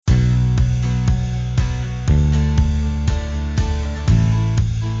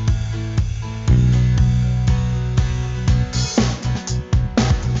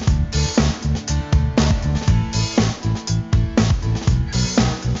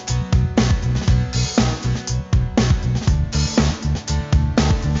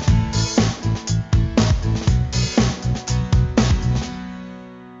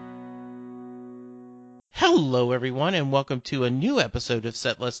Hello, everyone, and welcome to a new episode of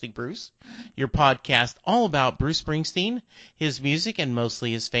Set Listing Bruce, your podcast all about Bruce Springsteen, his music, and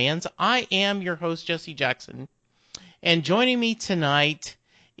mostly his fans. I am your host, Jesse Jackson, and joining me tonight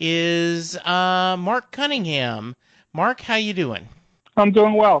is Mark Cunningham. Mark, how you doing? I'm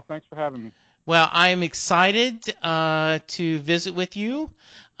doing well. Thanks for having me. Well, I'm excited to visit with you.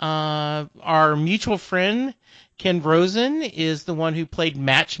 Our mutual friend, Ken Rosen, is the one who played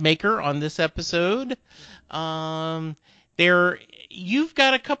Matchmaker on this episode. Um, you've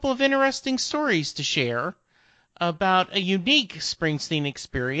got a couple of interesting stories to share about a unique Springsteen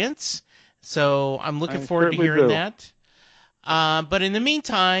experience. So I'm looking I forward to certainly hearing do. that. But in the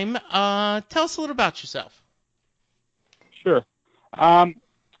meantime, tell us a little about yourself. Sure. Um,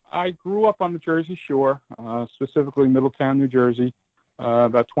 I grew up on the Jersey Shore, specifically Middletown, New Jersey,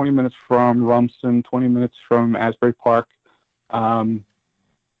 about 20 minutes from Rumson, 20 minutes from Asbury Park. Born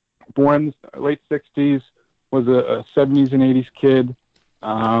in the late 60s, was a 70s and 80s kid.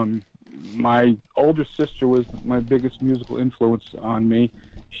 My older sister was my biggest musical influence on me.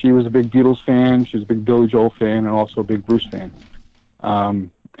 She was a big Beatles fan, she was a big Billy Joel fan, and also a big Bruce fan.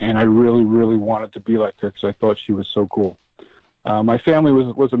 And I really, really wanted to be like her because I thought she was so cool. My family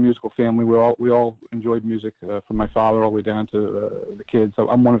was a musical family. We all enjoyed music, from my father all the way down to the kids. So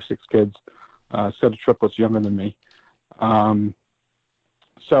I'm one of 6 kids, a set of triplets younger than me.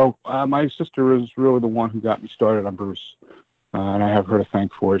 So my sister was really the one who got me started on Bruce, and I have her to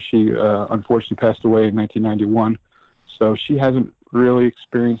thank for it. She unfortunately passed away in 1991, so she hasn't really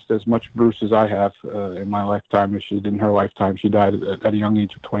experienced as much Bruce as I have in my lifetime as she did in her lifetime. She died at a young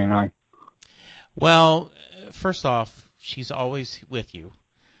age of 29. Well, first off, she's always with you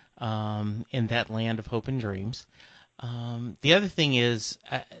in that land of hope and dreams. The other thing is,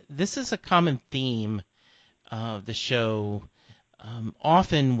 this is a common theme of the show.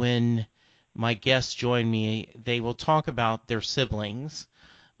 Often when my guests join me, they will talk about their siblings,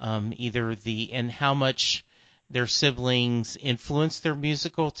 and how much their siblings influence their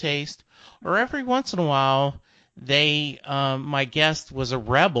musical taste, or every once in a while, my guest was a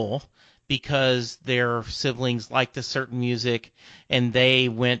rebel because their siblings liked a certain music and they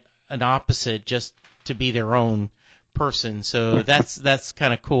went an opposite just to be their own person. So that's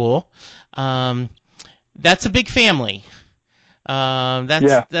kind of cool. That's a big family.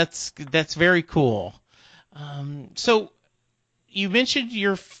 Yeah. That's very cool. So you mentioned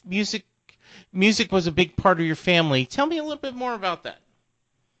your music. Music was a big part of your family. Tell me a little bit more about that.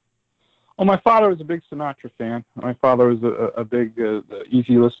 Well, my father was a big Sinatra fan. My father was a big,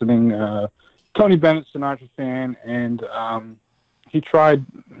 easy listening Tony Bennett Sinatra fan, and he tried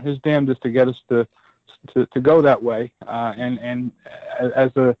his damnedest to get us to go that way. And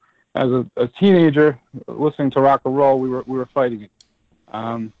as a teenager listening to rock and roll, we were fighting it.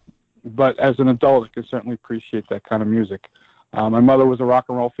 But as an adult, I can certainly appreciate that kind of music. My mother was a rock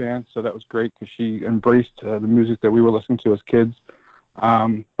and roll fan, so that was great because she embraced the music that we were listening to as kids.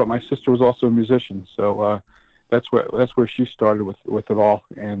 But my sister was also a musician, so that's where she started with it all.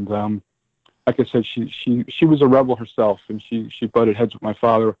 And like I said, she was a rebel herself, and she butted heads with my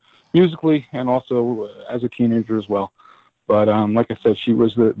father musically and also as a teenager as well. But like I said, she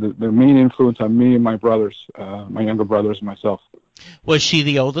was the main influence on me and my brothers, my younger brothers and myself. Was she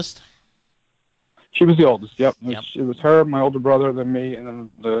the oldest? She was the oldest. Yep. Yep. It was her, my older brother, then me, and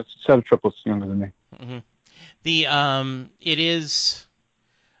then the set of triplets younger than me. Mm-hmm. It is,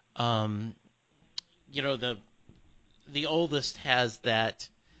 um, the oldest has that,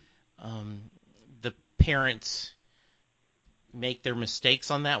 the parents make their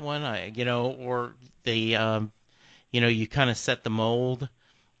mistakes on that one, or they, you kind of set the mold.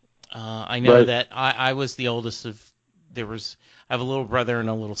 I know Right. that I was the oldest I have a little brother and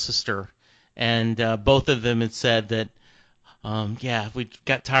a little sister, and both of them had said that, we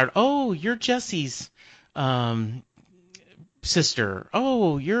got tired. Oh, you're Jesse's um, sister.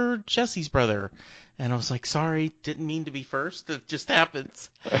 Oh, you're Jesse's brother. And I was like, sorry, didn't mean to be first. It just happens.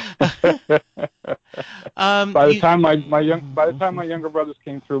 By the time my younger brothers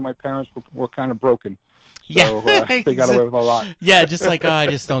came through, my parents were kind of broken. Yeah, So they got away with a lot. yeah, just like, I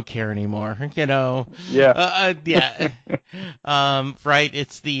just don't care anymore. Yeah. Yeah. Right.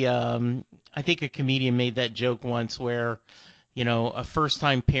 It's I think a comedian made that joke once where, a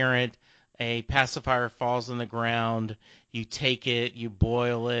first-time parent, a pacifier falls on the ground, you take it, you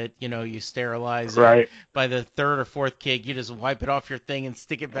boil it, you sterilize it. Right. By the third or fourth kid, you just wipe it off your thing and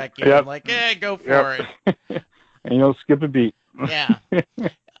stick it back in, Yep. like, go for Yep. it. And you don't skip a beat. Yeah.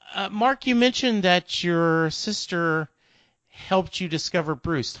 Mark, you mentioned that your sister helped you discover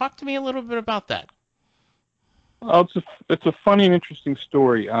Bruce. Talk to me a little bit about that. Well, it's a funny and interesting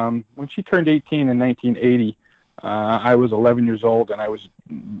story. When she turned 18 in 1980, I was 11 years old, and I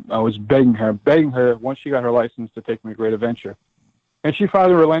was begging her once she got her license to take me to Great Adventure. And she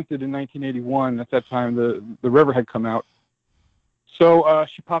finally relented in 1981. At that time, the River had come out. So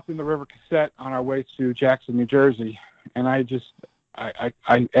she popped in the River cassette on our way to Jackson, New Jersey, and I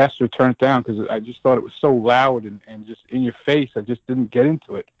asked her to turn it down because I just thought it was so loud and just in your face. I just didn't get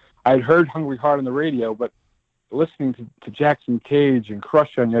into it. I had heard Hungry Heart on the radio, but listening to Jackson Cage and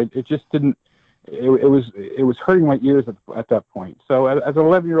Crush on You, it just didn't. It was hurting my ears at that point. So as an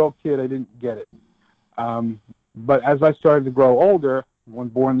 11-year-old kid, I didn't get it. But as I started to grow older, when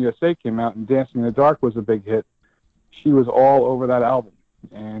Born in the USA came out and Dancing in the Dark was a big hit, she was all over that album.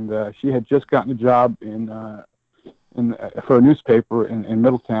 And she had just gotten a job for a newspaper in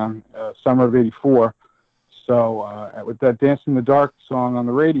Middletown, summer of '84. So with that Dancing in the Dark song on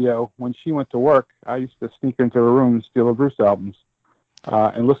the radio, when she went to work, I used to sneak into her room and steal her Bruce albums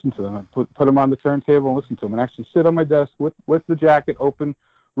and listen to them. And put them on the turntable and listen to them, and actually sit on my desk with the jacket open,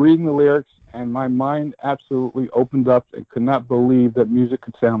 reading the lyrics, and my mind absolutely opened up and could not believe that music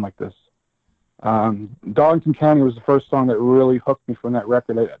could sound like this. Darlington County was the first song that really hooked me from that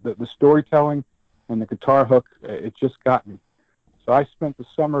record. The storytelling and the guitar hook, it just got me. So I spent the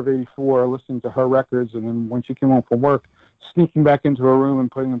summer of '84 listening to her records, and then when she came home from work, sneaking back into her room and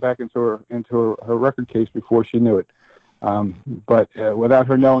putting them back into her record case before she knew it. But without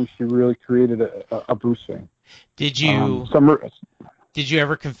her knowing, she really created a Bruce fan. Did you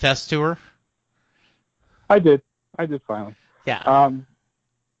ever confess to her? I did finally. Yeah.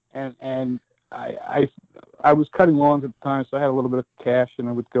 And I was cutting lawns at the time, so I had a little bit of cash, and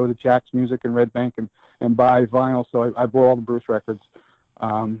I would go to Jack's Music in Red Bank and buy vinyl. So I bought all the Bruce records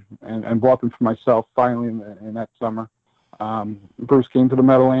and bought them for myself finally in that summer. Bruce came to the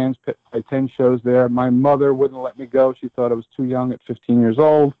Meadowlands, played 10 shows there. My mother wouldn't let me go. She thought I was too young at 15 years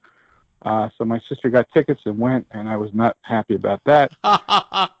old. So my sister got tickets and went, and I was not happy about that.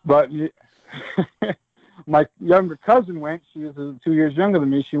 But my younger cousin went. She was 2 years younger than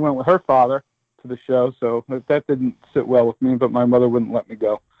me. She went with her father to the show, so that didn't sit well with me, but my mother wouldn't let me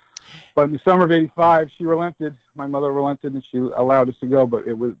go. But in the summer of '85, she relented. My mother relented, and she allowed us to go, but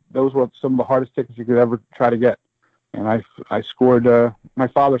those were some of the hardest tickets you could ever try to get. And I scored, my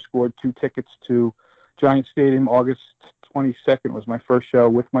father scored 2 tickets to Giant Stadium. August 22nd was my first show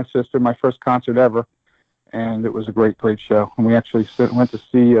with my sister, my first concert ever, and it was a great, great show. And we actually went to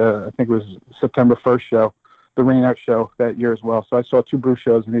see, I think it was September 1st show, the Rain Out show that year as well. So I saw 2 Bruce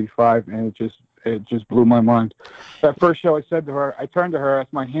shows in '85, and it just blew my mind. That first show, I said to her, I turned to her as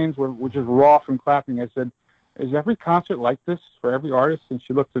my hands were just raw from clapping. I said, "Is every concert like this for every artist?" And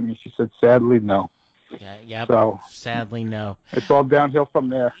she looked at me. She said, "Sadly, no." Yeah. So sadly, no. It's all downhill from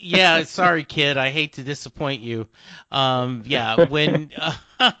there. Yeah. Sorry, kid. I hate to disappoint you. Yeah. When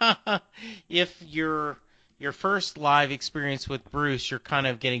if your first live experience with Bruce, you're kind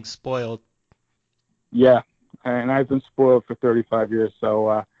of getting spoiled. Yeah, and I've been spoiled for 35 years.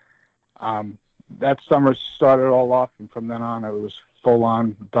 So that summer started all off, and from then on, I was full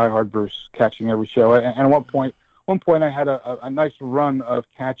on diehard Bruce, catching every show. And at one point, I had a nice run of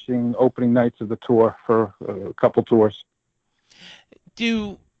catching opening nights of the tour for a couple tours.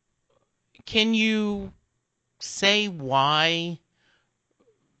 Can you say why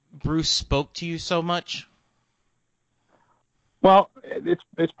Bruce spoke to you so much? Well,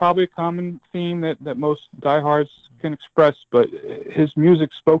 it's probably a common theme that most diehards can express, but his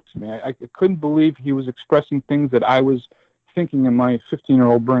music spoke to me. I couldn't believe he was expressing things that I was thinking in my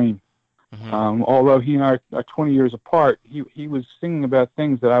 15-year-old brain. Mm-hmm. Although he and I are 20 years apart, he was singing about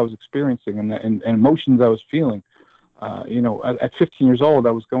things that I was experiencing and emotions I was feeling. At 15 years old,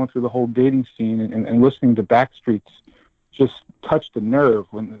 I was going through the whole dating scene and listening to Backstreets just touched the nerve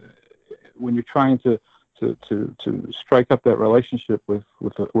when you're trying to strike up that relationship with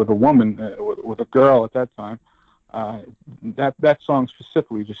a woman, with a girl at that time. That song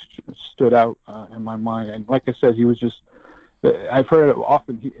specifically just stood out in my mind. And like I said, he was just, I've heard it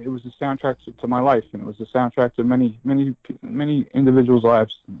often. It was the soundtrack to my life, and it was the soundtrack to many individuals'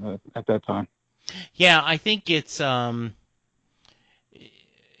 lives at that time. Yeah, I think it's Blinded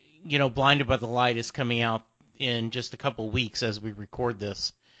by the Light is coming out in just a couple of weeks as we record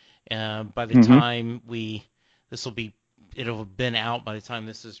this. By the time it'll have been out by the time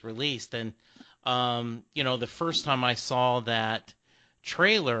this is released. And the first time I saw that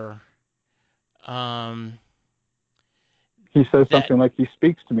trailer, he says something like, "He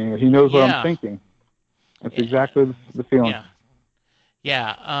speaks to me. He knows what I'm thinking." That's exactly the feeling.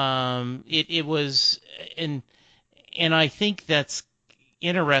 Yeah. It was, and I think that's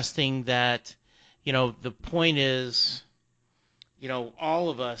interesting that, the point is, all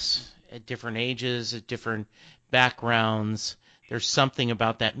of us at different ages, at different backgrounds. There's something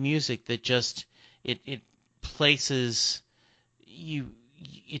about that music that just it places you.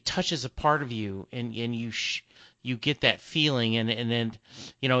 It touches a part of you, and you get that feeling, and then,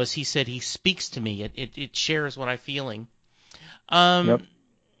 as he said, he speaks to me. It shares what I'm feeling. Yep. Um,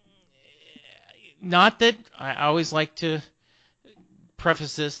 Not that I always like to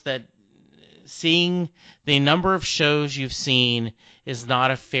preface this that seeing the number of shows you've seen is not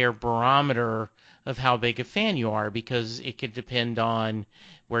a fair barometer of how big a fan you are, because it could depend on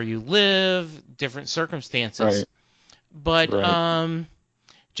where you live, different circumstances. Right. But Right.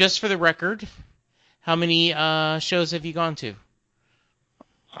 just for the record, how many shows have you gone to?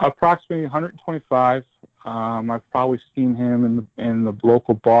 Approximately 125. I've probably seen him in the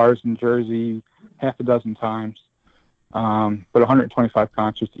local bars in Jersey half a dozen times. But 125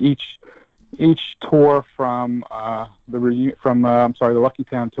 concerts each tour from the Lucky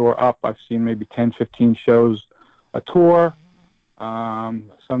Town tour up. I've seen maybe 10, 15 shows a tour.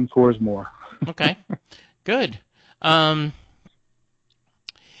 Some tours more. Okay, good. Um,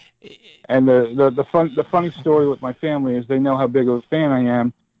 And the funny story with my family is they know how big of a fan I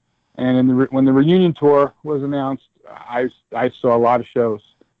am. And when the reunion tour was announced, I saw a lot of shows.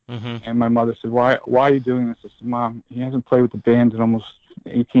 mm-hmm. And my mother said, "Why are you doing this?" I said, "Mom, he hasn't played with the band in almost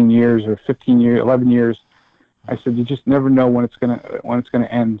 18 years or 15 years, 11 years." I said, "You just never know when it's gonna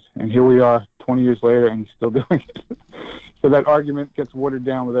end." And here we are, 20 years later, and he's still doing it. So that argument gets watered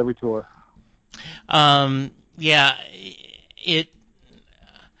down with every tour. Yeah,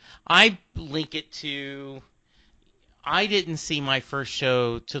 I link it to, I didn't see my first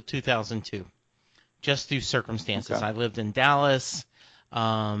show till 2002, just through circumstances. Okay. I lived in Dallas.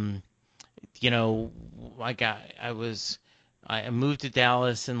 Um, you know, I moved to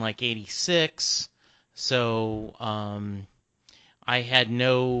Dallas in like '86, so I had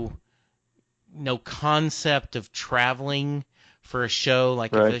no concept of traveling for a show.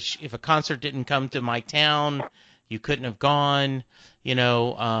 Like Right. if a concert didn't come to my town, you couldn't have gone. You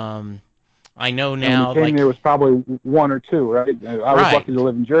know, I know And when you now, came like, there, it was probably one or two, right? I was right. lucky to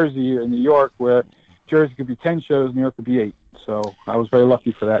live in Jersey or New York, where Jersey could be 10 shows, New York could be 8. So I was very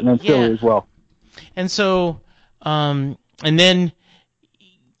lucky for that. And then Yeah. Philly as well. And so, and then,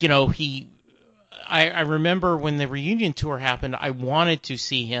 I remember when the reunion tour happened, I wanted to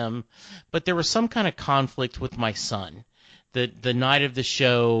see him, but there was some kind of conflict with my son. The night of the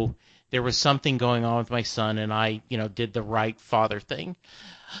show, there was something going on with my son, and I, did the right father thing.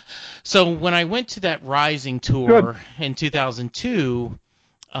 So when I went to that Rising Good. tour in 2002,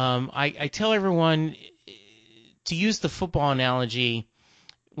 I tell everyone, to use the football analogy,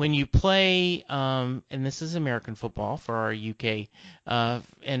 when you play, and this is American football for our UK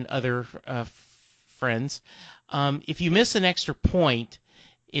and other friends, if you miss an extra point,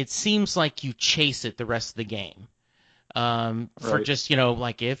 it seems like you chase it the rest of the game. For Right. just,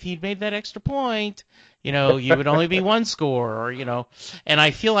 like if he'd made that extra point, you would only be one score, and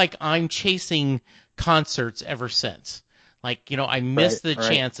I feel like I'm chasing concerts ever since. Like, I Right. missed the Right.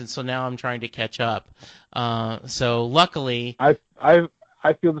 chance, and so now I'm trying to catch up. So luckily, I I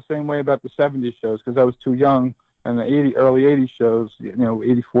I feel the same way about the '70s shows because I was too young, and the early '80s shows,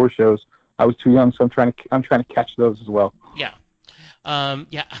 '84 shows, I was too young, so I'm trying to catch those as well. yeah.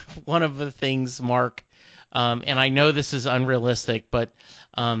 Yeah, one of the things, Mark, and I know this is unrealistic, but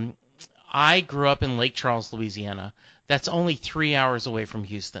um, I grew up in Lake Charles, Louisiana. That's only 3 hours away from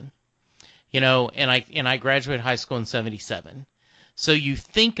Houston. And I graduated high school in '77. So you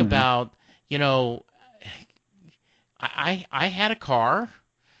think Hmm. about, you know, I had a car.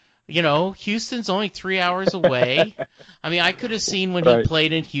 Houston's only 3 hours away. I mean, I could have seen when he Right.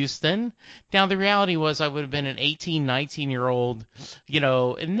 played in Houston. Now, the reality was I would have been an 18, 19-year-old,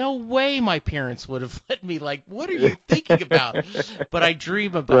 and no way my parents would have let me, like, what are you thinking about? But I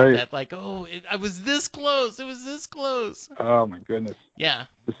dream about Right. that, like, oh, I was this close. It was this close. Oh my goodness. Yeah,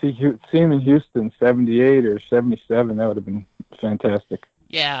 To see him in Houston '78 or '77, that would have been fantastic.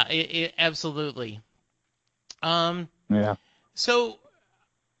 yeah, absolutely. Um, Yeah. so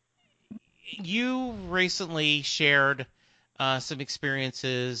you recently shared some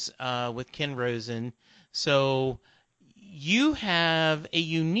experiences with Ken Rosen. So you have a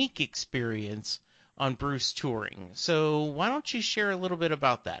unique experience on Bruce touring. So why don't you share a little bit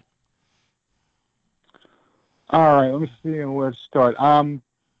about that? All right. Let me see where to start.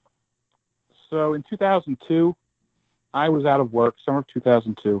 So in 2002, I was out of work, summer of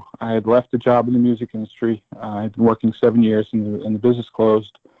 2002. I had left a job in the music industry. I had been working 7 years, and the business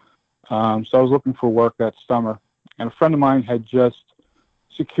closed. So I was looking for work that summer, and a friend of mine had just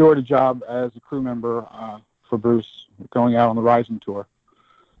secured a job as a crew member for Bruce, going out on the Rising tour.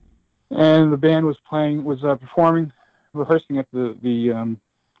 and the band was performing, rehearsing at the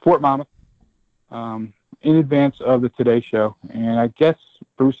Fort Monmouth in advance of the Today Show. And I guess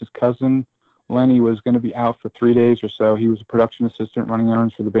Bruce's cousin Lenny was going to be out for 3 days or so. He was a production assistant running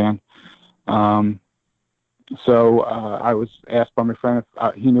errands for the band. So I was asked by my friend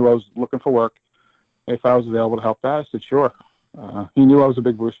if he knew I was looking for work, if I was available to help out. I said sure. He knew I was a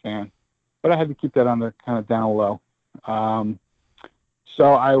big Bruce fan, but I had to keep that on the kind of down low.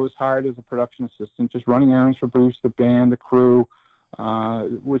 So I was hired as a production assistant, just running errands for Bruce, the band, the crew,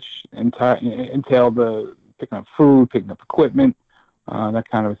 which entailed picking up food, picking up equipment, that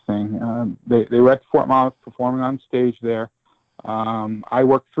kind of thing. They were at Fort Monmouth performing on stage there. I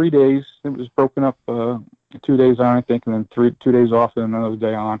worked 3 days. It was broken up 2 days on, I think, and then 2 days off and another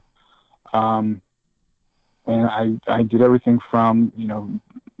day on. And I did everything from,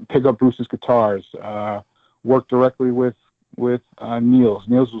 pick up Bruce's guitars, work directly with Niels.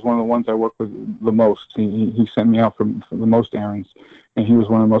 Niels was one of the ones I worked with the most. He sent me out for the most errands, and he was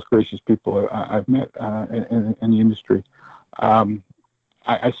one of the most gracious people I've met in the industry.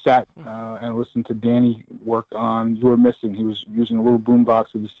 I sat and listened to Danny work on "You Were Missing." He was using a little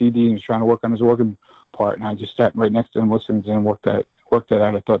boombox with the CD and he was trying to work on his organ part, and I just sat right next to him listening to him work that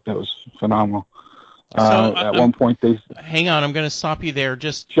out. I thought that was phenomenal. So at one point, hang on. I'm going to stop you there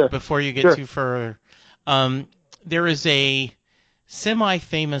just Sure. before you get Sure. too further. There is a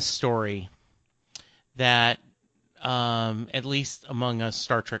semi-famous story that, at least among us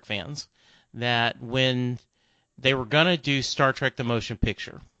Star Trek fans, that when they were going to do Star Trek the Motion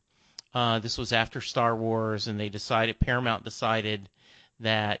Picture, this was after Star Wars, and Paramount decided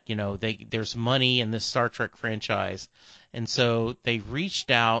that, there's money in this Star Trek franchise, and so they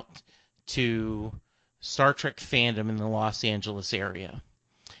reached out to Star Trek fandom in the Los Angeles area.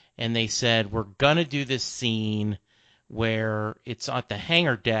 And they said, we're going to do this scene where it's at the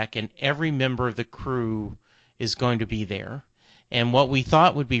hangar deck and every member of the crew is going to be there. And what we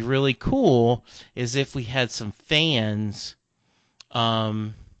thought would be really cool is if we had some fans,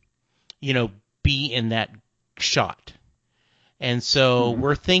 be in that shot. And so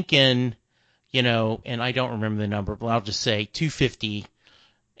we're thinking, and I don't remember the number, but I'll just say 250.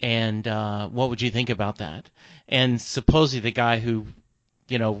 And what would you think about that? And supposedly the guy who,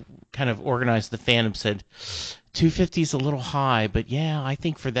 kind of organized the fandom said, 250 is a little high, but yeah, I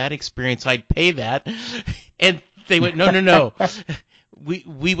think for that experience I'd pay that. And they went, no.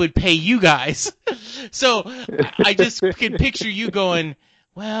 We would pay you guys. So I just can picture you going,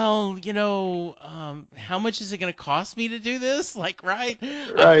 well, how much is it going to cost me to do this? Right?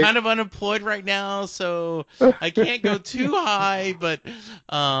 I'm kind of unemployed right now, so I can't go too high. But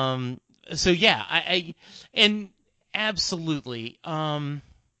so yeah, I and absolutely.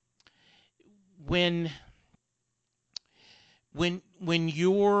 When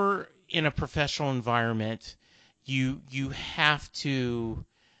you're in a professional environment, you have to,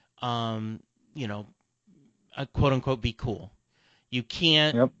 quote unquote, be cool. You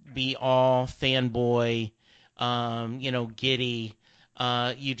can't be all fanboy, giddy.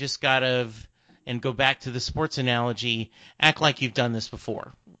 You just gotta, and go back to the sports analogy, act like you've done this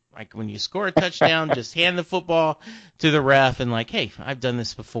before. Like when you score a touchdown, just hand the football to the ref and hey, I've done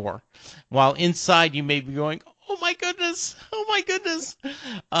this before. While inside you may be going, oh my goodness.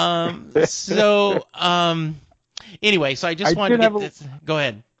 Anyway, so I just wanted to get this. Go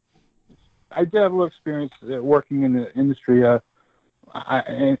ahead. I did have a little experience working in the industry.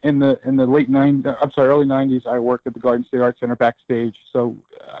 In the early '90s, I worked at the Garden State Arts Center backstage, so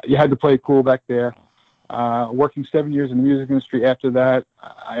you had to play it cool back there. Working 7 years in the music industry after that,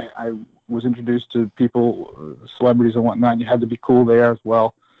 I was introduced to people, celebrities and whatnot, and you had to be cool there as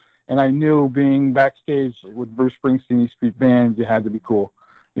well. And I knew being backstage with Bruce Springsteen, East Street Band, you had to be cool.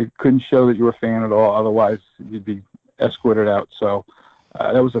 You couldn't show that you were a fan at all, otherwise you'd be escorted out. So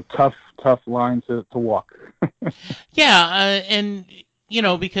that was a tough line to walk. Yeah, and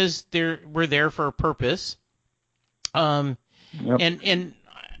because we're there for a purpose. And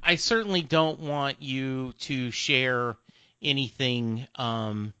I certainly don't want you to share anything,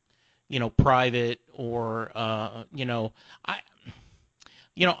 private or I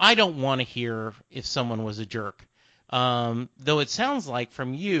don't want to hear if someone was a jerk. Though it sounds like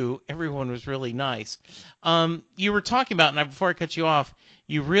from you, everyone was really nice. You were talking about, and before I cut you off,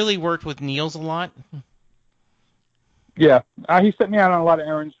 you really worked with Niels a lot. Yeah, he sent me out on a lot of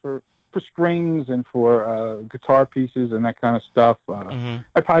errands for strings and for guitar pieces and that kind of stuff. I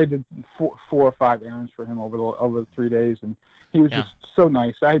probably did 4 or 5 errands for him over the 3 days, and he was just so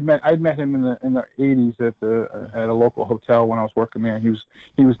nice. I'd met him in the '80s at a local hotel when I was working there. He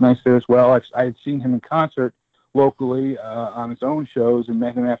was nice there as well. I had seen him in concert locally on his own shows and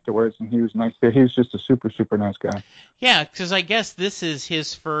met him afterwards, and he was nice there. He was just a super, super nice guy. Yeah, because I guess this is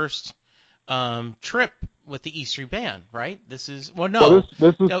his first trip with the E Street Band, right? This is Well, no,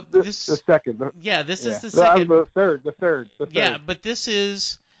 this is no, the this second. yeah, this is Yeah, the second. the Yeah, third. but this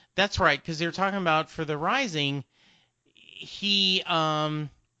is that's right because they're talking about for the Rising. He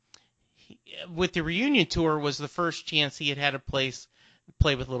with the reunion tour was the first chance he had had a place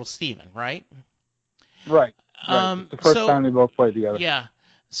play with Little Steven, right? Right, right. It's the first So time they both played together. yeah,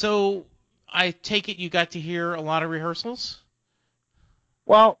 so I take it you got to hear a lot of rehearsals.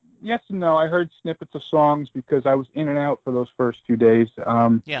 Well, yes and no. I heard snippets of songs because I was in and out for those first few days.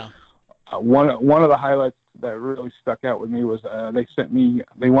 Yeah, One of the highlights that really stuck out with me was they sent me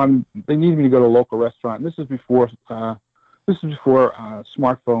they needed me to go to a local restaurant. And this is before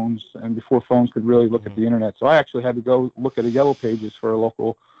smartphones and before phones could really look at the internet. So I actually had to go look at the yellow pages for a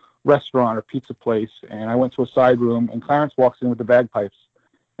local restaurant or pizza place. And I went to a side room, and Clarence walks in with the bagpipes,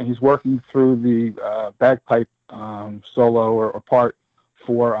 and he's working through the bagpipe solo or part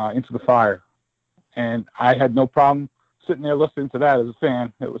for Into the Fire. And I had no problem sitting there listening to that as a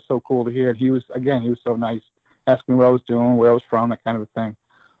fan. It was so cool to hear. And he was so nice, asking me what I was doing, where I was from, that kind of a thing.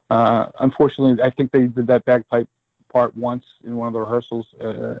 Unfortunately, I think they did that bagpipe part once in one of the rehearsals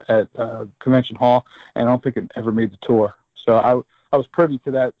at Convention Hall, and I don't think it ever made the tour. So I was privy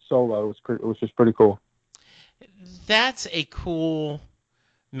to that solo. It was just pretty cool. that's a cool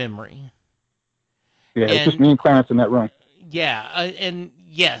memory. Yeah, it was just And me and Clarence in that room. yeah, and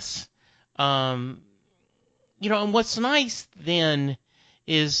yes, um, and what's nice then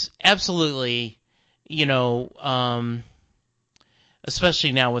is absolutely, you know,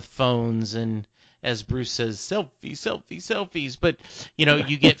 especially now with phones and as Bruce says, selfies. But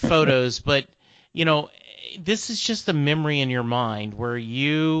you get photos, but you know, this is just a memory in your mind where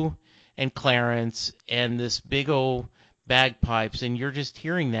you and Clarence and this big old bagpipes, and you're just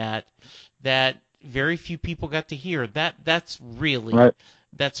hearing that very few people got to hear. Right.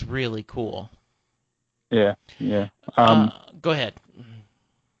 That's really cool. Yeah. Yeah. Go ahead.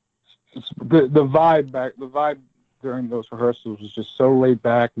 The vibe during those rehearsals was just so laid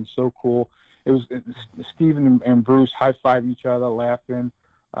back and so cool. It Stephen and Bruce high fiving each other, laughing,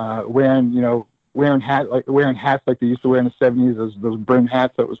 wearing hats like they used to wear in the '70s. Those brim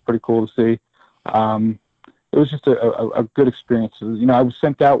hats. That was pretty cool to see. It was just a good experience. I was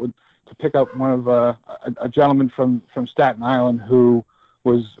sent out to pick up one of a gentleman from Staten Island who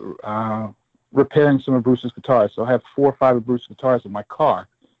was repairing some of Bruce's guitars. So I have 4 or 5 of Bruce's guitars in my car,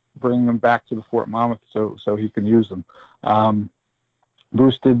 bringing them back to the Fort Monmouth so he can use them.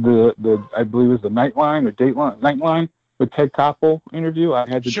 Bruce did the I believe it was the Nightline with Ted Koppel interview. I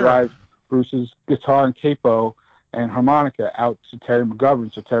had to Sure. drive Bruce's guitar and capo and harmonica out to Terry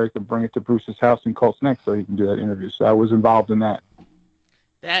McGovern so Terry could bring it to Bruce's house in Colts Neck so he can do that interview. So I was involved in that.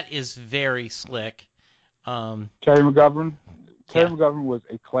 That is very slick. Terry McGovern. Terry Yeah. McGovern was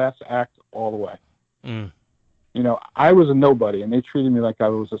a class act all the way. Mm. I was a nobody, and they treated me like I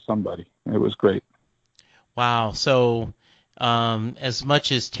was a somebody. It was great. Wow. So, as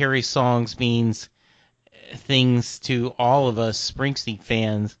much as Terry songs means things to all of us Springsteen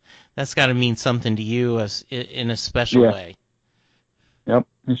fans, that's got to mean something to you as in a special Yeah. way. Yep,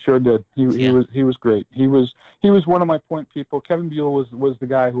 he sure did. He Yeah. was great. He was one of my point people. Kevin Buell was the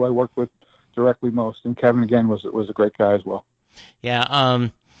guy who I worked with directly most, and Kevin again was a great guy as well. Yeah.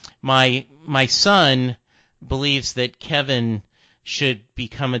 My son believes that Kevin should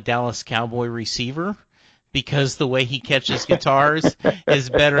become a Dallas Cowboy receiver because the way he catches guitars is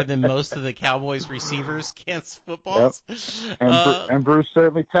better than most of the Cowboys receivers catch footballs. Yep. And Bruce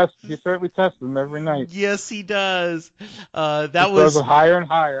certainly tests. He certainly tests them every night. Yes, he does. That He throws them higher and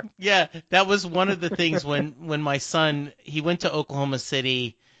higher. yeah, that was one of the things when my son he went to Oklahoma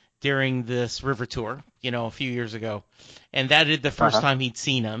City during this river tour, a few years ago, and that is the first time he'd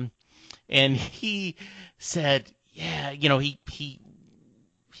seen him, and he said, yeah,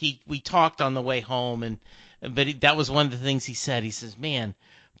 we talked on the way home, that was one of the things he said. He says, man,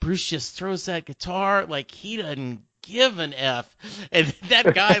 Bruce just throws that guitar like he doesn't give an F. And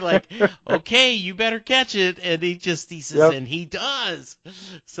that guy like, okay, you better catch it. And he says, Yep. and he does.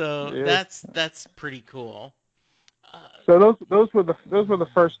 So Yeah. that's pretty cool. So those were the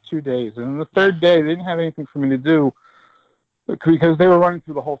first 2 days, and the third day they didn't have anything for me to do because they were running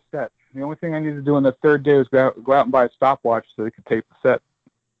through the whole set. The only thing I needed to do on the third day was go out and buy a stopwatch so they could tape the set,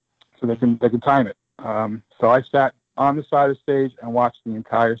 so they can time it. So I sat on the side of the stage and watched the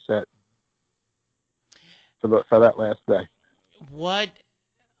entire set for that last day. What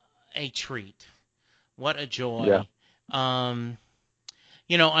a treat. What a joy. Yeah.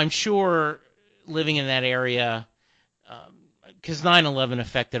 I'm sure living in that area, because 9/11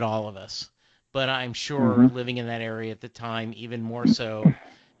 affected all of us, but I'm sure Hmm. living in that area at the time even more so,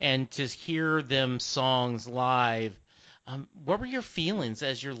 and to hear them songs live, what were your feelings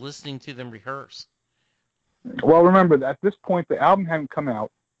as you're listening to them rehearse? Well, remember that at this point the album hadn't come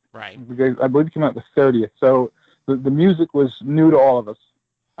out Right. because I believe it came out the 30th. So the music was new to all of us.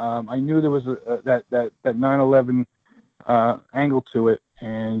 I knew there was that 9/11 angle to it,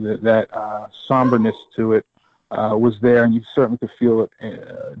 and that somberness to it was there, and you certainly could feel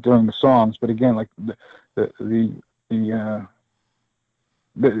it during the songs. But again, like the the, the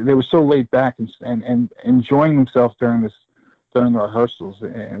they were so laid back and enjoying themselves during the rehearsals,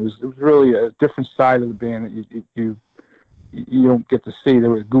 and it was really a different side of the band that you don't get to see. They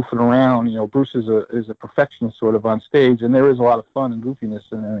were goofing around. Bruce is a perfectionist sort of on stage, and there is a lot of fun and goofiness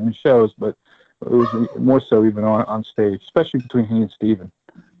in shows, but it was more so even on stage, especially between he and Steven.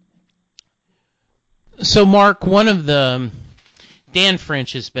 So, Mark, one of the Dan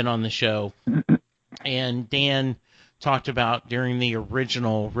French has been on the show, and Dan talked about during the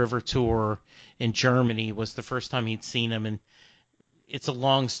original River tour in Germany was the first time he'd seen him, and it's a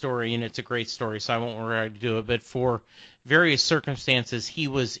long story and it's a great story, so I won't worry to do it. But for various circumstances, he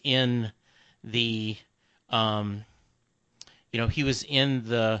was in the, um, he was in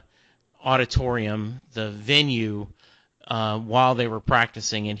the auditorium, the venue, while they were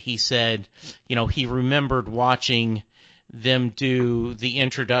practicing, and he said, he remembered watching them do the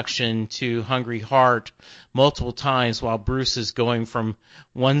introduction to Hungry Heart multiple times while Bruce is going from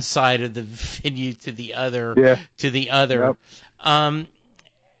one side of the venue to the other Yeah. to the other. Yep. Um,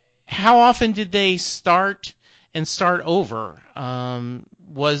 how often did they start and start over?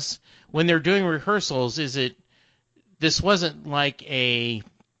 Was when they're doing rehearsals, is it this wasn't like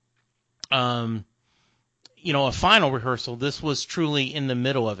um, a final rehearsal. This was truly in the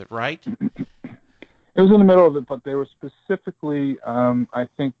middle of it, right? It was in the middle of it, but they were specifically, I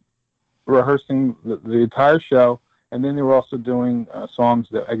think, rehearsing the entire show, and then they were also doing songs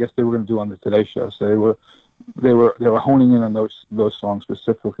that I guess they were going to do on the Today Show. So they were honing in on those songs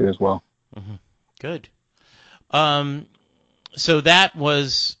specifically as well. Mm-hmm. Good. Um, so that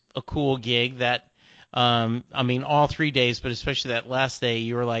was a cool gig. That I mean, all 3 days, but especially that last day,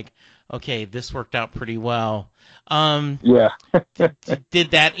 you were like, okay, this worked out pretty well. Yeah.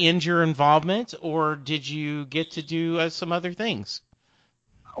 Did that end your involvement, or did you get to do some other things?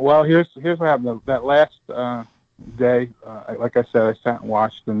 Well, here's what happened. That last day, like I said, I sat and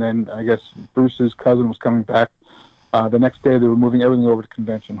watched, and then I guess Bruce's cousin was coming back. The next day, they were moving everything over to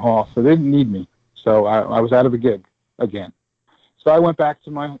Convention Hall, so they didn't need me. So I was out of a gig again. So I went back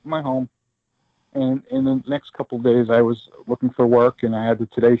to my home, and in the next couple of days, I was looking for work, and I had the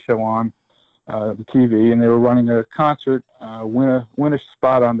Today Show on the TV, and they were running a concert, win a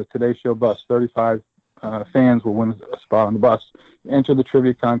spot on the Today Show bus. 35 fans will win a spot on the bus, enter the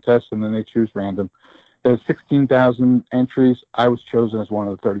trivia contest, and then they choose random. There's 16,000 entries. I was chosen as one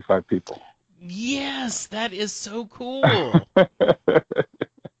of the 35 people. Yes, that is so cool.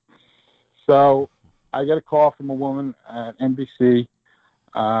 So I get a call from a woman at NBC.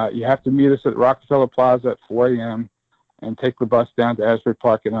 You have to meet us at Rockefeller Plaza at 4 a.m. and take the bus down to Asbury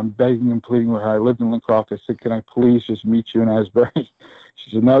Park. And I'm begging and pleading with her. I lived in Lincroft. I said, can I please just meet you in Asbury?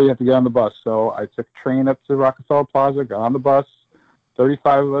 She said, no, you have to get on the bus. So I took a train up to Rockefeller Plaza, got on the bus.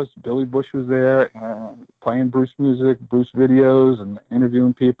 35 of us. Billy Bush was there, playing Bruce music, Bruce videos, and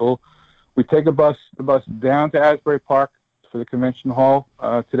interviewing people. We take the bus down to Asbury Park for the Convention Hall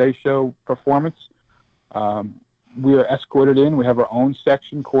Today Show performance. We are escorted in. We have our own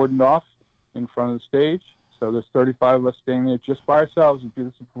section cordoned off in front of the stage. So there's 35 of us staying there just by ourselves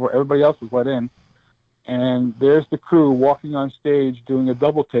before everybody else was let in. And there's the crew walking on stage doing a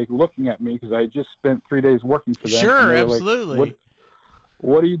double take, looking at me because I had just spent 3 days working for them. Sure, and they were absolutely. like,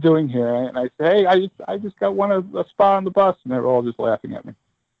 what are you doing here? And I say, hey, I just got a spot on the bus. And they were all just laughing at me.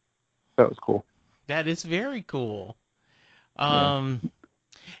 That was cool. That is very cool. Yeah.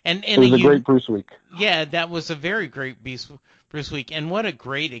 And It was a you, great Bruce week. yeah, that was a very great Bruce week, and what a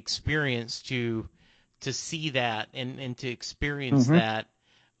great experience to see that and to experience Mm-hmm.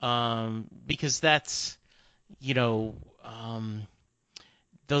 that, because that's you know um,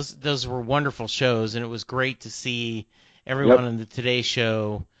 those were wonderful shows, and it was great to see everyone Yep. on the Today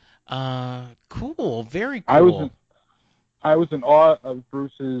Show. Cool, very I was cool. I was in awe of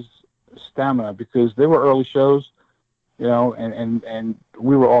Bruce's stamina because they were early shows, and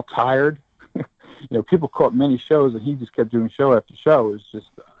we were all tired. People caught many shows, and he just kept doing show after show. It was just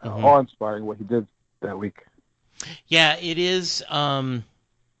Hmm. awe-inspiring what he did that week. Yeah, it is.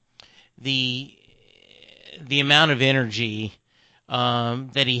 The amount of energy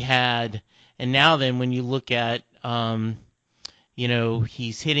that he had, And now then, when you look at,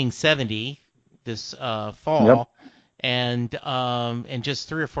 he's hitting 70 this Yep. fall, and just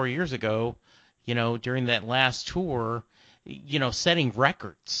 3 or 4 years ago, during that last tour, setting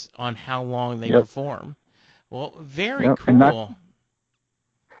records on how long they Yep. perform. Well, very Yep. And that's cool.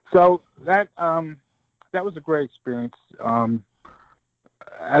 so that was a great experience.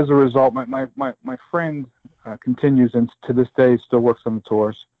 As a result, my friend continues and to this day still works on the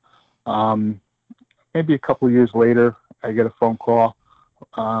tours. Um, Maybe a couple of years later, I get a phone call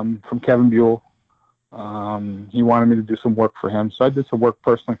from Kevin Buell. He wanted me to do some work for him, so I did some work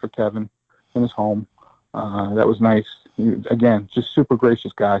personally for Kevin in his home. That was nice. Again, just super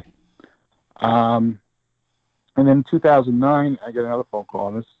gracious guy. Um, and then in 2009, I get another phone call.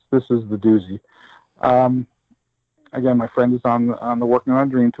 And this is the doozy. Um, Again, my friend is on the Working on a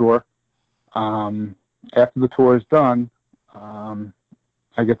Dream tour. After the tour is done,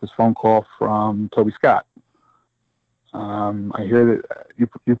 I get this phone call from Toby Scott. I hear that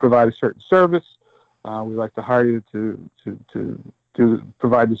you provide a certain service. We'd like to hire you to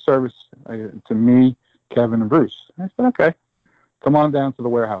provide the service to me, Kevin, and Bruce. I said, okay, come on down to the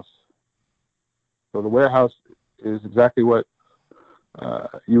warehouse. So the warehouse is exactly what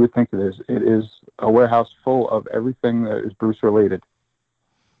you would think it is. It is a warehouse full of everything that is Bruce related.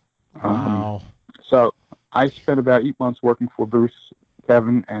 Wow. So I spent about 8 months working for Bruce,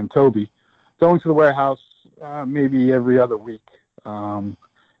 Kevin, and Toby, going to the warehouse maybe every other week. And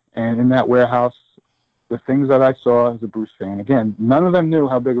in that warehouse, the things that I saw as a Bruce fan, again, none of them knew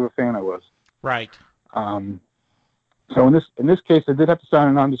how big of a fan I was. Right. So in this case, I did have to sign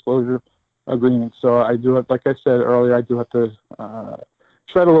a non-disclosure agreement. So I do have, like I said earlier, I do have to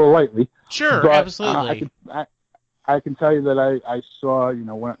tread a little lightly. Sure, But absolutely. I can tell you that I saw,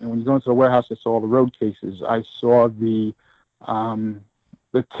 when you go into the warehouse, I saw all the road cases. I saw the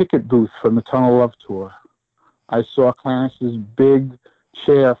ticket booth from the Tunnel Love tour. I saw Clarence's big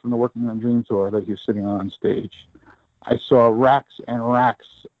chair from the Working on Dream tour that he was sitting on stage. I saw racks and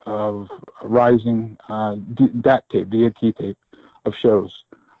racks of rising DAT tape, DAT tape of shows.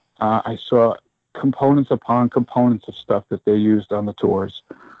 I saw components upon components of stuff that they used on the tours.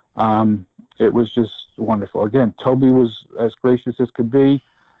 It was just wonderful. Again, Toby was as gracious as could be.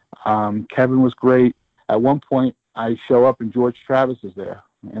 Kevin was great. At one point, I show up and George Travis is there,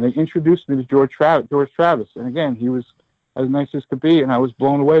 and they introduced me to George Travis. And again, he was as nice as could be, and I was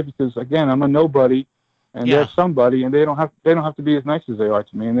blown away because again, I'm a nobody, and Yeah. they're somebody, and they don't have to be as nice as they are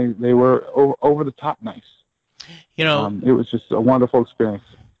to me, and they were over the top nice. It was just a wonderful experience.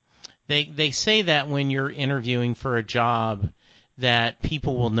 They say that when you're interviewing for a job, that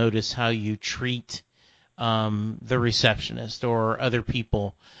people will notice how you treat the receptionist or other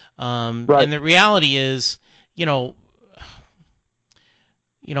people. Right. And the reality is, you know,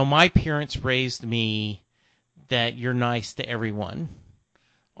 my parents raised me that you're nice to everyone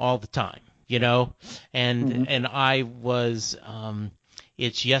all the time, and Mm-hmm. and I was,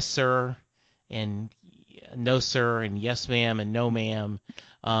 it's yes sir, and no sir, and yes ma'am, and no ma'am,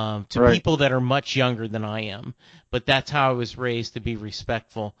 to Right. people that are much younger than I am. But that's how I was raised, to be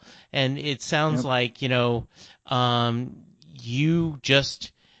respectful. And it sounds Yep. like, you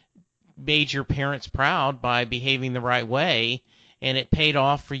just made your parents proud by behaving the right way, and it paid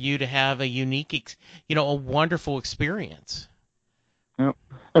off for you to have a unique, a wonderful experience. Yep.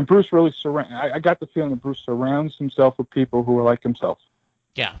 And Bruce really I got the feeling that Bruce surrounds himself with people who are like himself.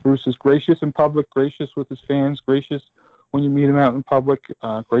 Yeah. Bruce is gracious in public, gracious with his fans, gracious when you meet him out in public,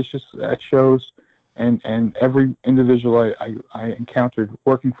 gracious at shows, and every individual I encountered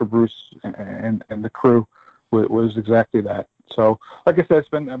working for Bruce and the crew was exactly that. So, like I said, I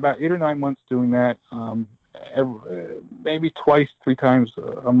spent about 8 or 9 months doing that. Maybe twice, 3 times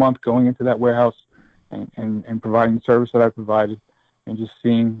a month going into that warehouse and providing the service that I provided, and just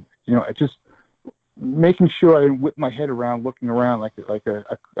seeing, just making sure I didn't whip my head around, looking around like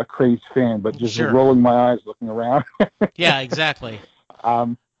a crazed fan, but just Sure. rolling my eyes, looking around. Yeah, exactly.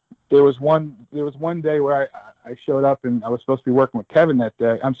 There was one day where I showed up and I was supposed to be working with Kevin that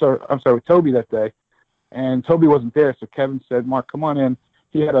day. I'm sorry, with Toby that day, and Toby wasn't there. So Kevin said, "Mark, come on in."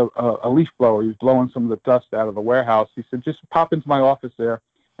 He had a leaf blower. He was blowing some of the dust out of the warehouse. He said, "Just pop into my office there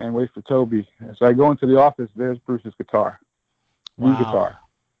and wait for Toby." And so I go into the office. There's Bruce's guitar, the Wow. guitar.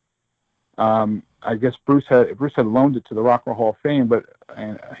 I guess Bruce had loaned it to the Rock and Roll Hall of Fame, but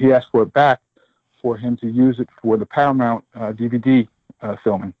he asked for it back for him to use it for the Paramount DVD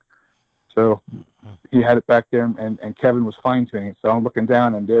filming. So he had it back there, and Kevin was fine-tuning it. So I'm looking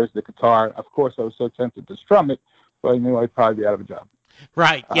down, and there's the guitar. Of course, I was so tempted to strum it, but I knew I'd probably be out of a job.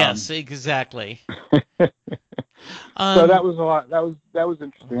 Right. Yes, exactly. So that Um, was a lot. That was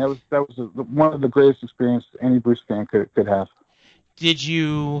interesting. One of the greatest experiences any Bruce fan could have. did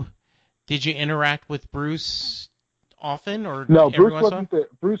you did you interact with Bruce often or No, every Bruce once in a while? wasn't there.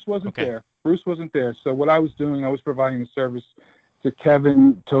 Bruce wasn't Okay. there. Bruce wasn't there. So what I was doing, I was providing a service to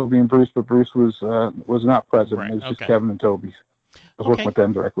Kevin, Toby, and Bruce, but Bruce was not present. Right. It was just Okay. Kevin and Toby. I was working Okay. with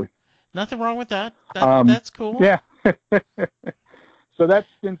them directly. Nothing wrong with that. Um, That's cool. yeah. So that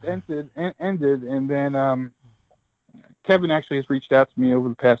stint ended, and then Kevin actually has reached out to me over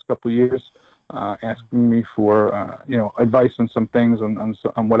the past couple of years, asking me for advice on some things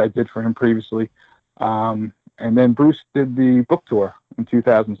on what I did for him previously. And then Bruce did the book tour in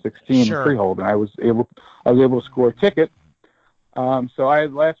 2016 in Sure. Freehold, and I was able to score a ticket. So I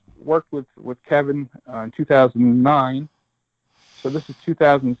had last worked with Kevin in 2009. So this is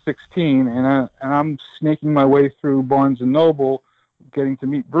 2016, and I'm snaking my way through Barnes and Noble, getting to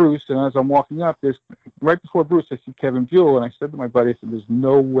meet Bruce. And as I'm walking up, there's right before Bruce, I see Kevin Buell, and I said to my buddy, I said, "There's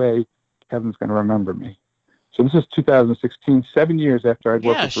no way Kevin's going to remember me." So this is 2016, 7 years after I'd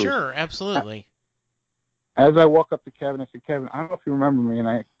worked Yeah, with Bruce. sure. Absolutely. As I walk up to Kevin, I said, "Kevin, I don't know if you remember me," and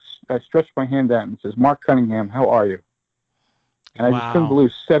I stretched my hand out and it says, "Mark Cunningham, how are you?" And I just couldn't Wow.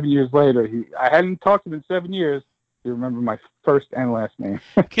 believe 7 years later, I hadn't talked to him in 7 years. He remembered my first and last name.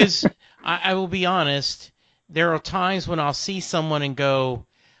 Because I will be honest, there are times when I'll see someone and go,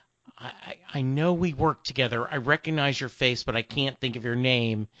 I know we worked together. I recognize your face, but I can't think of your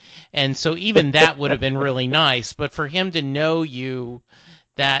name. And so even that would have been really nice. But for him to know you,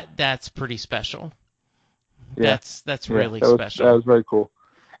 that's pretty special. Yeah, That's yeah, really that special. was very cool.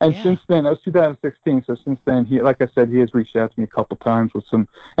 And Yeah. since then, that was 2016. So since then, like I said, he has reached out to me a couple times with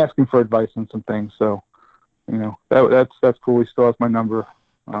asking for advice on some things. So that's cool. He still has my number.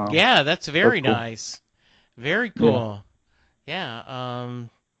 Um, Yeah, that's that's very cool. nice. Very Yeah, cool. Yeah.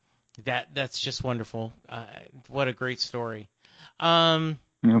 That's just wonderful. What a great story. Um,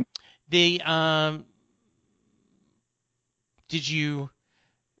 yeah. the did you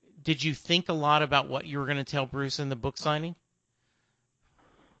think a lot about what you were going to tell Bruce in the book signing?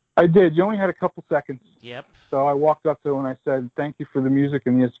 I did. You only had a couple seconds, Yep. so I walked up to him and I said, "Thank you for the music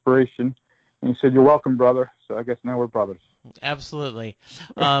and the inspiration." And he said, "You're welcome, brother." So I guess now we're brothers. Absolutely.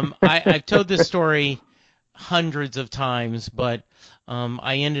 I've told this story hundreds of times, but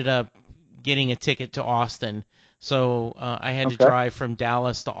I ended up getting a ticket to Austin. So I had to Okay. drive from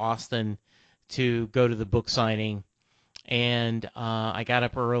Dallas to Austin to go to the book signing. And I got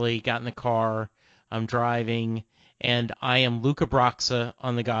up early, got in the car. I'm driving, and I am Luca Brasi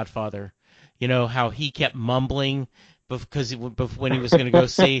on The Godfather. You know how he kept mumbling because when he was going to go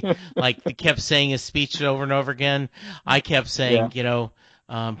see, like he kept saying his speech over and over again. I kept Yeah.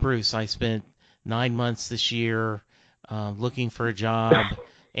 saying, Bruce, I spent 9 months this year looking for a job,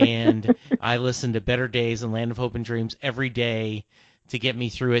 and I listened to Better Days and Land of Hope and Dreams every day to get me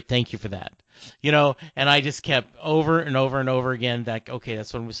through it. Thank you for that. And I just kept over and over and over again that, okay,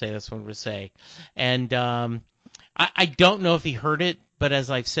 that's what I'm going to say, that's what I'm going to say. And I don't know if he heard it, but as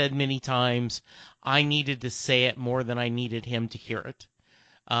I've said many times, I needed to say it more than I needed him to hear it.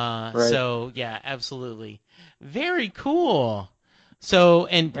 Right. So, yeah, absolutely. Very cool. So,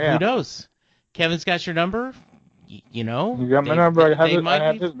 and who Yeah. knows? Kevin's got your number. You got my They, number. they, I have they it. I might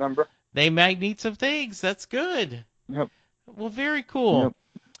have need his number. they might need some things. That's good. Yep. Well, very cool. Yep.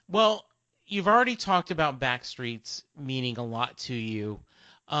 Well, you've already talked about Backstreets meaning a lot to you.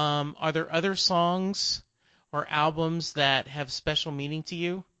 Are there other songs or albums that have special meaning to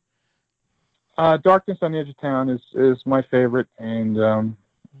you? Darkness on the Edge of Town is my favorite, and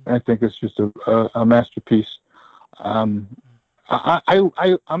I think it's just a masterpiece. Um,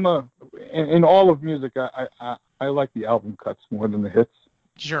 I'm in all of music. I like the album cuts more than the hits.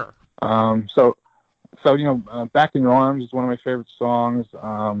 Sure. So Back in Your Arms is one of my favorite songs.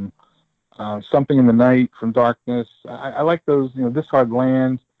 Something in the Night from Darkness. I like those. This Hard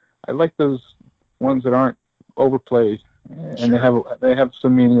Land. I like those ones that aren't overplayed, and Sure. they have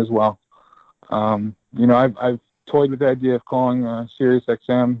some meaning as well. I've toyed with the idea of calling Sirius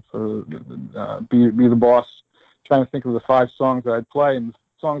XM for be the boss, trying to think of the 5 songs that I'd play, and the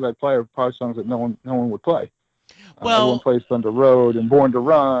songs I'd play are probably songs that no one would play. Everyone Well, plays Thunder Road and Born to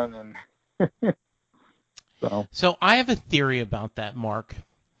Run, and so so I have a theory about that, Mark.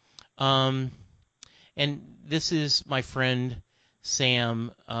 Um, and this is my friend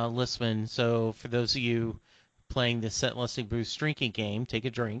Sam Lissman. So for those of you playing the Set Listing Boost drinking game, take a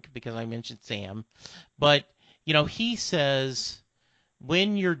drink because I mentioned Sam. But, he says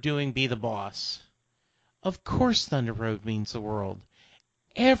when you're doing Be the Boss, of course Thunder Road means the world.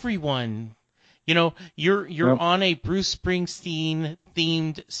 Everyone, you're yep, on a Bruce Springsteen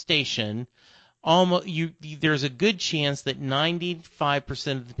themed station. there's a good chance that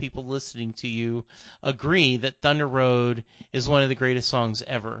 95% of the people listening to you agree that Thunder Road is one of the greatest songs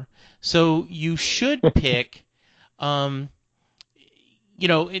ever. So you should pick, um, you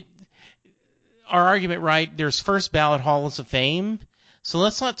know, our argument, right? There's first ballot halls of fame. So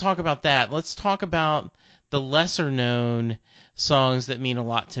let's not talk about that. Let's talk about the lesser known songs that mean a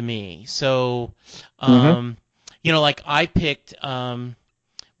lot to me. So, Hmm. like I picked,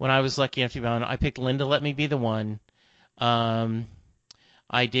 when I was lucky enough to be on, I picked Linda Let Me Be the One. Um,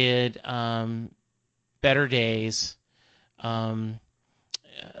 I did Better Days, um,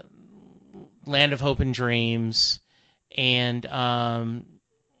 Land of Hope and Dreams, and I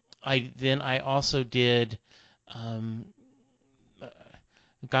also did. Um,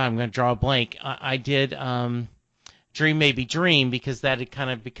 God, I'm going to draw a blank. I did Dream Maybe Dream because that had kind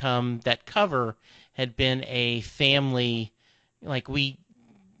of become, that cover had been a family, like we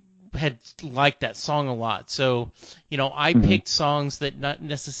had liked that song a lot. So, I Hmm. picked songs that not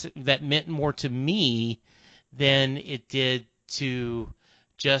necessarily that meant more to me than it did to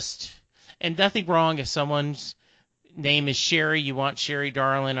just. And nothing wrong if someone's name is Sherry, you want Sherry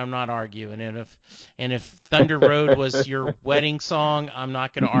Darling, I'm not arguing. And if Thunder Road was your wedding song, I'm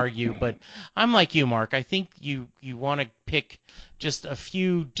not going to argue. But I'm like you, Mark. I think you want to pick just a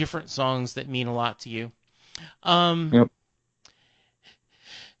few different songs that mean a lot to you. Um, Yep.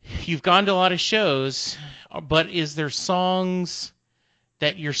 you've gone to a lot of shows, but is there songs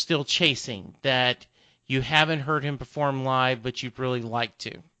that you're still chasing that you haven't heard him perform live, but you'd really like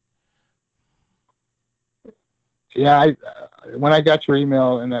to? Yeah. When I got your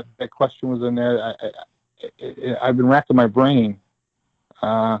email and that question was in there, I've been racking my brain.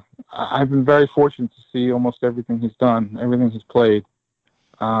 Uh, I've been very fortunate to see almost everything he's done, everything he's played.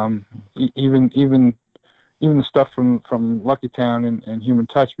 Even the stuff from Lucky Town and Human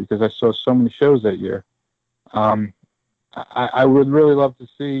Touch, because I saw so many shows that year. Um, I would really love to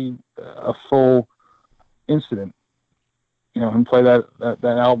see a full incident. Him play that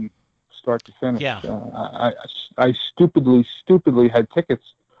album start to finish. Yeah, I stupidly had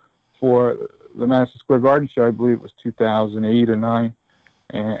tickets for the Madison Square Garden show. I believe it was 2008 or 9,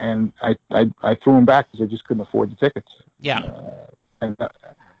 and I threw them back because I just couldn't afford the tickets. yeah, And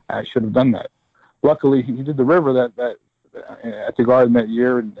I should have done that. Luckily, he did the river that at the Garden that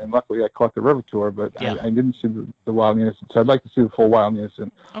year, and luckily I caught the river tour. But yeah. I didn't see the Wild and Innocent. So I'd like to see the full Wild and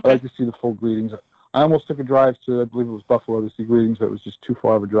Innocent. I'd Okay. like to see the full Greetings. I almost took a drive to, I believe it was Buffalo, to see Greetings, but it was just too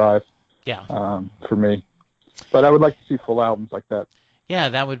far of a drive Yeah. for me. But I would like to see full albums like that. Yeah,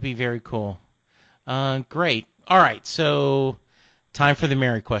 that would be very cool. Great. All right, so time for the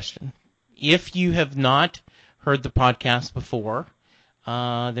Mary question. If you have not heard the podcast before,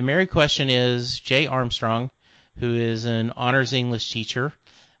 the Mary question is Jay Armstrong, who is an honors English teacher,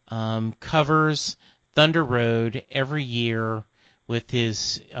 covers Thunder Road every year with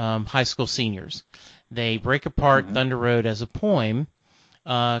his high school seniors. They break apart Mm-hmm. Thunder Road as a poem,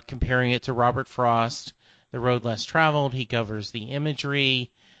 comparing it to Robert Frost, The Road Less Traveled. He covers the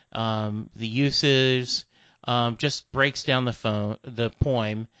imagery, the uses, just breaks down the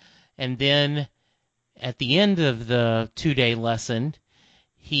poem, and then at the end of the 2-day lesson,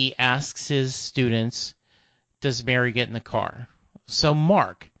 he asks his students, "Does Mary get in the car?" So,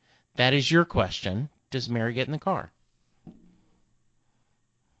 Mark, that is your question. Does Mary get in the car?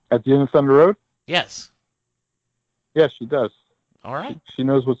 At the end of Thunder Road, Yes. yes, she does. All right. She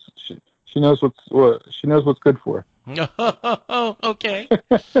knows she knows she knows what's good for Okay.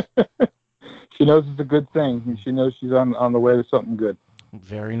 her. She knows it's a good thing, and she knows she's on the way to something good.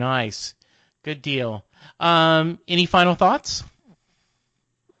 Very nice. Good deal. Any final thoughts?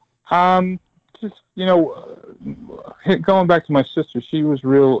 Just going back to my sister, she was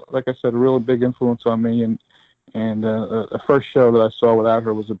real, like I said, a real big influence on me, and the first show that I saw without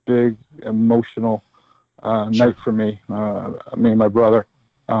her was a big emotional Sure. night for me. Me and my brother.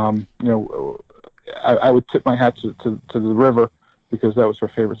 I would tip my hat to the river because that was her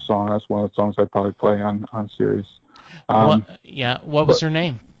favorite song. That's one of the songs I'd probably play on Sirius. What? Um, Yeah. What was but her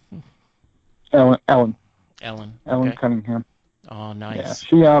name? Ellen Ellen. Ellen Okay. Cunningham. Oh, Yeah, nice.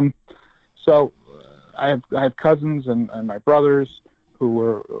 she So I have cousins and my brothers who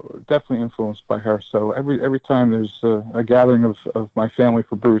were definitely influenced by her. So every time there's a gathering of my family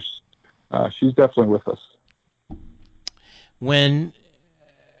for Bruce, she's definitely with us. When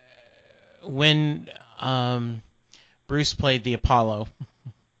when Bruce played the Apollo,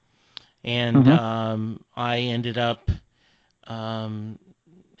 and Hmm. I ended up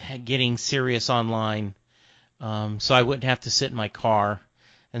getting Sirius online, so I wouldn't have to sit in my car,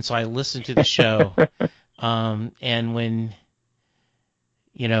 and so I listened to the show. And when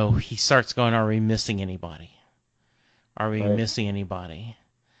he starts going, are we missing anybody? Are we Right. missing anybody?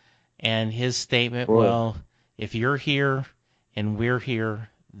 And his statement, Boy. well, if you're here and we're here,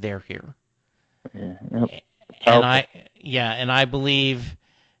 they're here. Yeah. Yep. And Powerful. I believe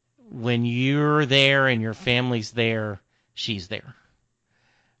when you're there and your family's there, she's there.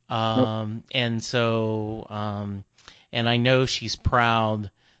 Yep. And so, and I know she's proud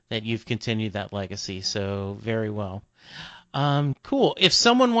that you've continued that legacy. So very well. Cool. If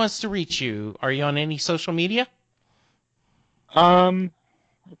someone wants to reach you, are you on any social media? I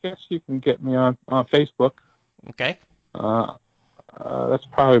guess you can get me on Facebook. Okay. That's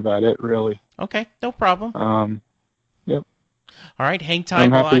probably about it, really. Okay. No problem. Yep. All right. Hang tight.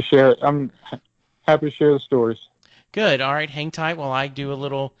 I'm happy to share. I'm happy to share the stories. Good. All right. Hang tight while I do a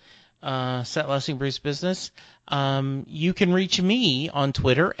little Set Lusting Bruce business. You can reach me on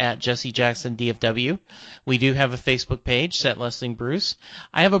Twitter at Jesse Jackson DFW. We do have a Facebook page, Set Lusting Bruce.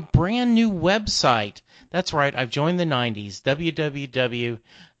 I have a brand new website. That's right. I've joined the 90s.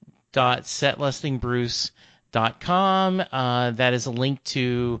 www.setlustingbruce.com. That is a link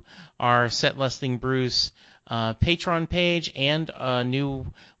to our Set Lusting Bruce Patreon page and a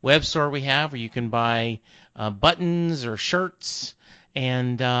new web store we have where you can buy buttons or shirts.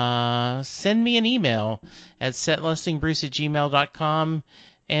 And send me an email at setlustingbruce@gmail.com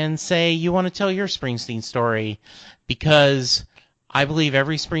and say you want to tell your Springsteen story, because I believe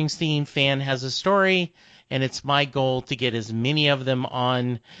every Springsteen fan has a story, and it's my goal to get as many of them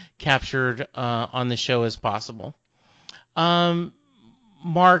captured on the show as possible.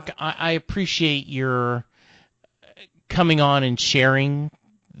 Mark, I appreciate your coming on and sharing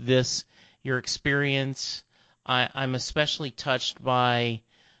your experience. I'm especially touched by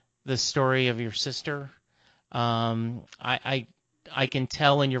the story of your sister. I can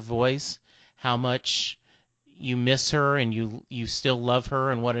tell in your voice how much you miss her and you still love her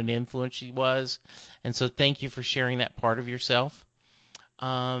and what an influence she was. And so thank you for sharing that part of yourself.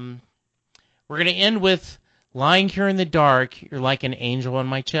 We're going to end with lying here in the dark. You're like an angel on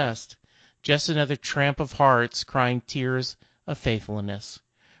my chest. Just another tramp of hearts crying tears of faithfulness.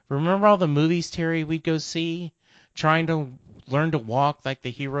 Remember all the movies, Terry, we'd go see, trying to learn to walk like the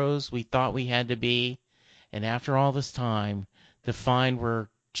heroes we thought we had to be, and after all this time, to find we're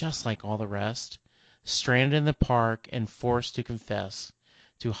just like all the rest, stranded in the park and forced to confess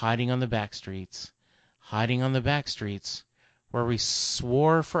to hiding on the back streets, where we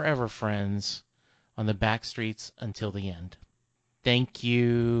swore forever friends, on the back streets until the end. Thank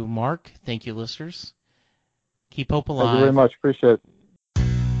you, Mark. Thank you, listeners. Keep hope alive. Thank you very much. Appreciate it.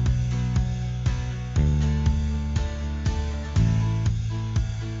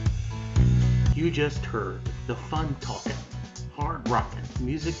 You just heard the fun talking, hard rocking,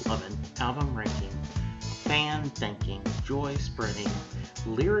 music loving, album ranking, fan thinking, joy spreading,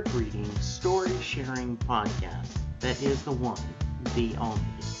 lyric reading, story sharing podcast that is the one, the only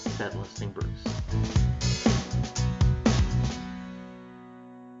Set Lusting Bruce.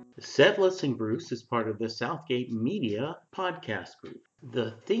 Set Lusting Bruce is part of the Southgate Media podcast group.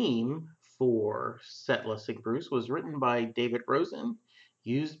 The theme for Set Lusting Bruce was written by David Rosen,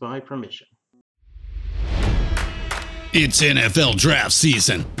 used by permission. It's NFL draft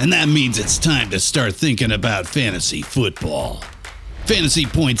season, and that means it's time to start thinking about fantasy football.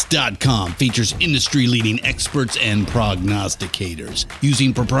 FantasyPoints.com features industry-leading experts and prognosticators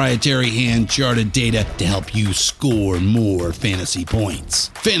using proprietary hand-charted data to help you score more fantasy points.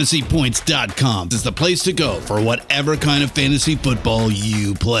 FantasyPoints.com is the place to go for whatever kind of fantasy football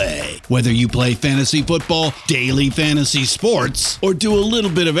you play. Whether you play fantasy football, daily fantasy sports, or do a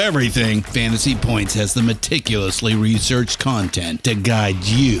little bit of everything, Fantasy Points has the meticulously researched content to guide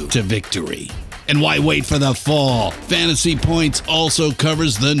you to victory. And why wait for the fall? Fantasy Points also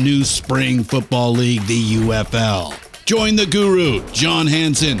covers the new spring football league, the UFL. Join the guru, John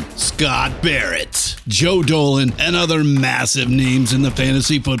Hansen, Scott Barrett, Joe Dolan, and other massive names in the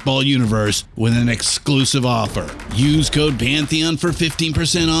fantasy football universe with an exclusive offer. Use code Pantheon for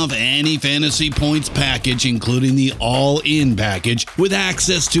 15% off any Fantasy Points package, including the all-in package, with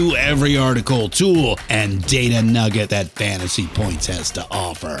access to every article, tool, and data nugget that Fantasy Points has to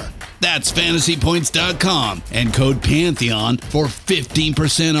offer. That's FantasyPoints.com and code Pantheon for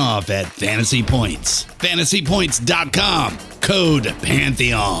 15% off at Fantasy Points. FantasyPoints.com, code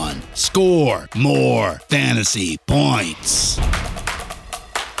Pantheon. Score more fantasy points.